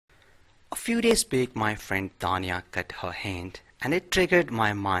few days back, my friend Dania cut her hand, and it triggered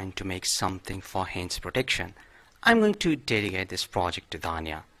my mind to make something for hands protection. I'm going to dedicate this project to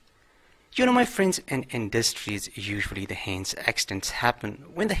Dania. You know, my friends, in industries, usually the hands accidents happen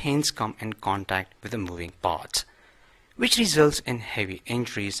when the hands come in contact with the moving parts, which results in heavy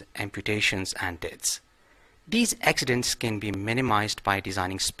injuries, amputations, and deaths. These accidents can be minimized by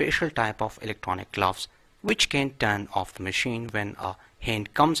designing special type of electronic gloves which can turn off the machine when a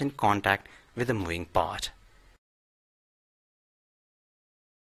hand comes in contact with a moving part.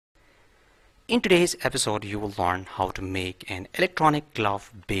 In today's episode, you will learn how to make an electronic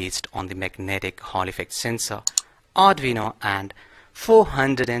glove based on the magnetic Hall effect sensor, Arduino, and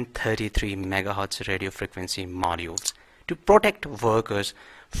 433 MHz radio frequency modules to protect workers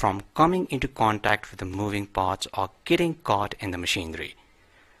from coming into contact with the moving parts or getting caught in the machinery.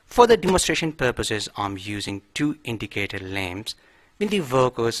 For the demonstration purposes, I'm using two indicator lamps. When the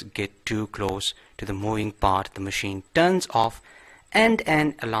workers get too close to the moving part, the machine turns off and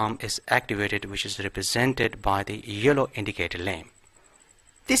an alarm is activated, which is represented by the yellow indicator lamp.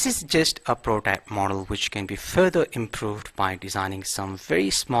 This is just a prototype model which can be further improved by designing some very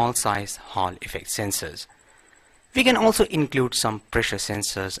small size Hall effect sensors. We can also include some pressure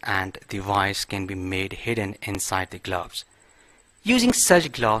sensors, and the wires can be made hidden inside the gloves. Using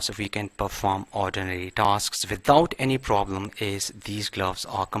such gloves, we can perform ordinary tasks without any problem, as these gloves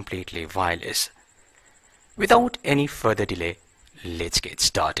are completely wireless. Without any further delay, let's get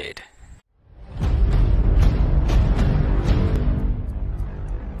started.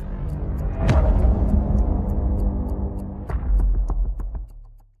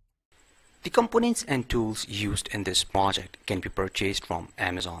 The components and tools used in this project can be purchased from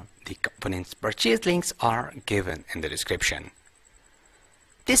Amazon. The components purchase links are given in the description.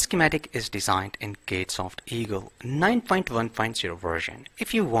 This schematic is designed in KDSoft Eagle 9.1.0 version.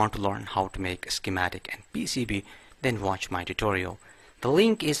 If you want to learn how to make a schematic and PCB, then watch my tutorial. The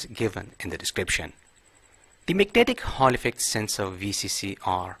link is given in the description. The magnetic Hall effect sensor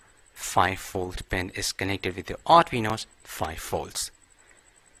VCC-R 5V pin is connected with the Arduino's 5V.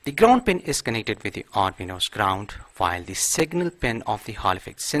 The ground pin is connected with the Arduino's ground, while the signal pin of the Hall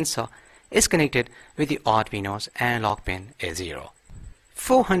effect sensor is connected with the Arduino's analog pin A0.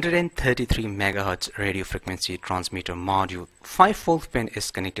 433 MHz radio frequency transmitter module 5V pin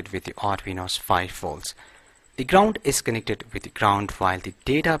is connected with the Arduino's 5V. The ground is connected with the ground, while the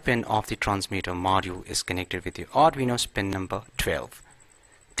data pin of the transmitter module is connected with the Arduino's pin number 12.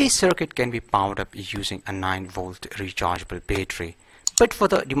 This circuit can be powered up using a 9V rechargeable battery, but for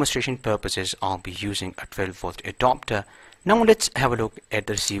the demonstration purposes, I'll be using a 12V adapter. Now let's have a look at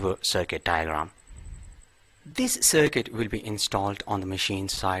the receiver circuit diagram. This circuit will be installed on the machine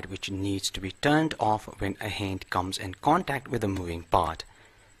side, which needs to be turned off when a hand comes in contact with a moving part.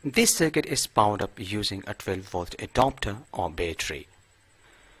 This circuit is powered up using a 12V adapter or battery.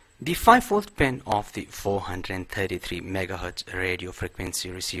 The 5V pin of the 433 MHz radio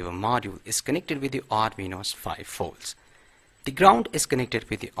frequency receiver module is connected with the Arduino's 5V. The ground is connected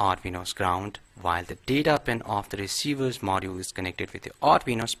with the Arduino's ground, while the data pin of the receiver's module is connected with the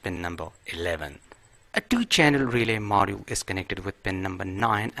Arduino's pin number 11. A 2-channel relay module is connected with pin number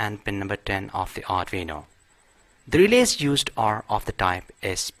 9 and pin number 10 of the Arduino. The relays used are of the type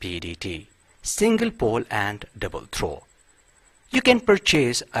SPDT, single pole and double throw. You can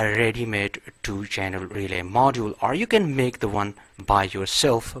purchase a ready-made 2-channel relay module, or you can make the one by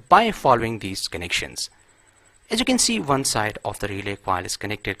yourself by following these connections. As you can see, one side of the relay coil is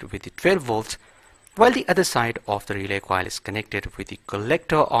connected with the 12V, while the other side of the relay coil is connected with the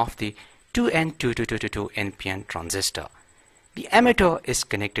collector of the 2N2222 NPN transistor. The emitter is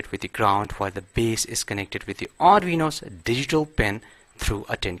connected with the ground, while the base is connected with the Arduino's digital pin through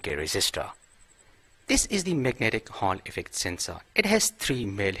a 10K resistor. This is the magnetic Hall effect sensor. It has 3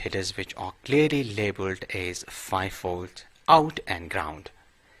 male headers which are clearly labeled as 5V, out, and ground.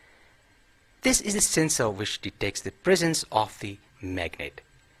 This is the sensor which detects the presence of the magnet.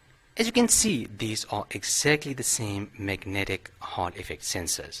 As you can see, these are exactly the same magnetic Hall effect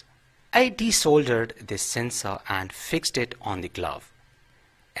sensors. I desoldered this sensor and fixed it on the glove,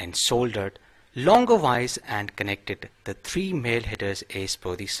 and soldered longer wires and connected the 3 male headers as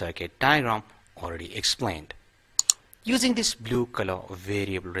per the circuit diagram already explained. Using this blue color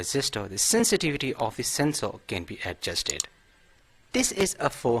variable resistor, the sensitivity of the sensor can be adjusted. This is a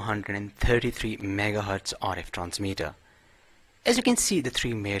 433 MHz RF transmitter. As you can see, the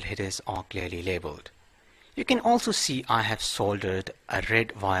 3 male headers are clearly labeled. You can also see I have soldered a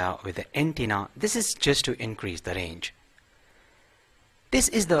red wire with the antenna. This is just to increase the range. This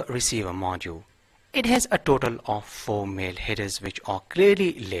is the receiver module. It has a total of 4 male headers which are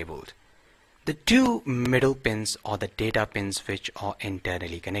clearly labeled. The two middle pins are the data pins which are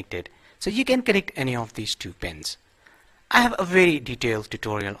internally connected, so you can connect any of these two pins. I have a very detailed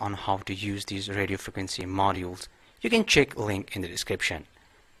tutorial on how to use these radio frequency modules. You can check link in the description.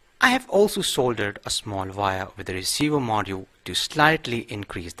 I have also soldered a small wire with the receiver module to slightly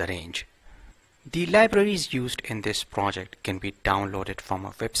increase the range. The libraries used in this project can be downloaded from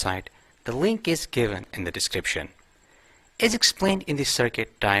our website. The link is given in the description. As explained in the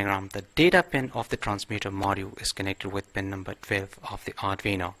circuit diagram, the data pin of the transmitter module is connected with pin number 12 of the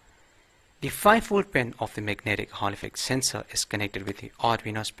Arduino. The 5-volt pin of the magnetic Hall effect sensor is connected with the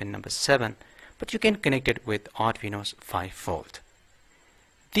Arduino's pin number 7, but you can connect it with Arduino's 5-volt.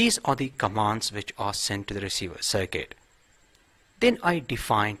 These are the commands which are sent to the receiver circuit. Then I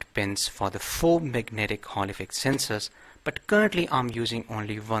defined pins for the 4 magnetic Hall effect sensors, but currently I'm using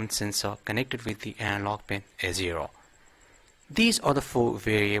only one sensor connected with the analog pin A0. These are the 4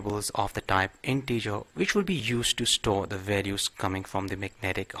 variables of the type integer which will be used to store the values coming from the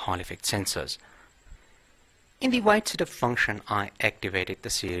magnetic Hall effect sensors. In the white setup function, I activated the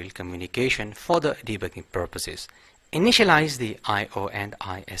serial communication for the debugging purposes. Initialize the I/O and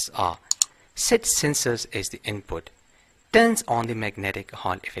ISR. Set sensors as the input. Turns on the magnetic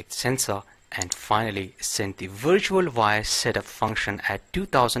Hall effect sensor, and finally send the virtual wire setup function at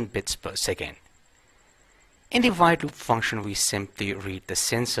 2000 bits per second. In the while loop function, we simply read the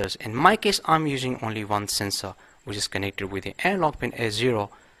sensors. In my case, I'm using only one sensor which is connected with the analog pin A0.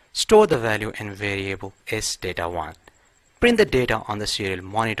 Store the value in variable sData1. Print the data on the serial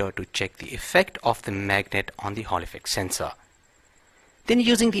monitor to check the effect of the magnet on the Hall effect sensor. Then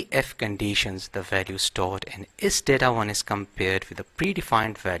using the if conditions, the value stored in sData1 is compared with the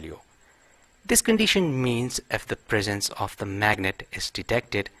predefined value. This condition means if the presence of the magnet is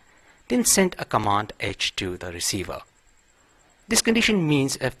detected, then send a command H to the receiver. This condition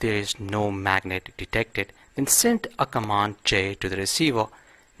means if there is no magnet detected, then send a command J to the receiver.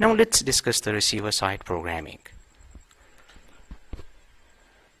 Now let's discuss the receiver side programming.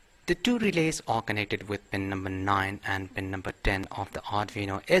 The two relays are connected with pin number 9 and pin number 10 of the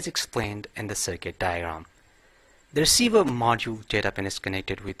Arduino as explained in the circuit diagram. The receiver module data pin is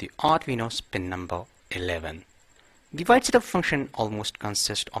connected with the Arduino's pin number 11. The white setup function almost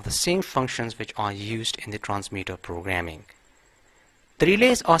consists of the same functions which are used in the transmitter programming. The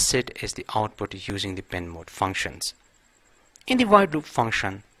relays are set as the output using the pin mode functions. In the while loop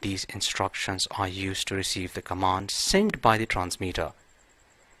function, these instructions are used to receive the command sent by the transmitter.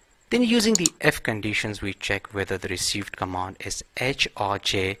 Then using the if conditions, we check whether the received command is H or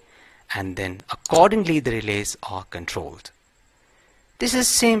J, and then accordingly the relays are controlled. This is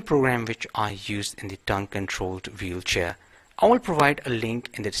the same program which I used in the tongue controlled wheelchair. I will provide a link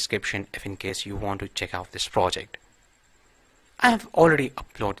in the description if in case you want to check out this project. I have already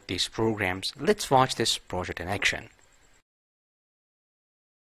uploaded these programs. Let's watch this project in action.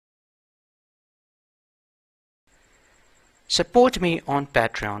 Support me on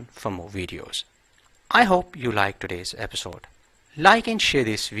Patreon for more videos. I hope you liked today's episode. Like and share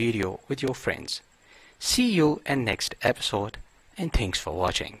this video with your friends. See you in next episode, and thanks for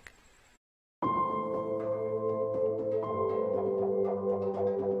watching.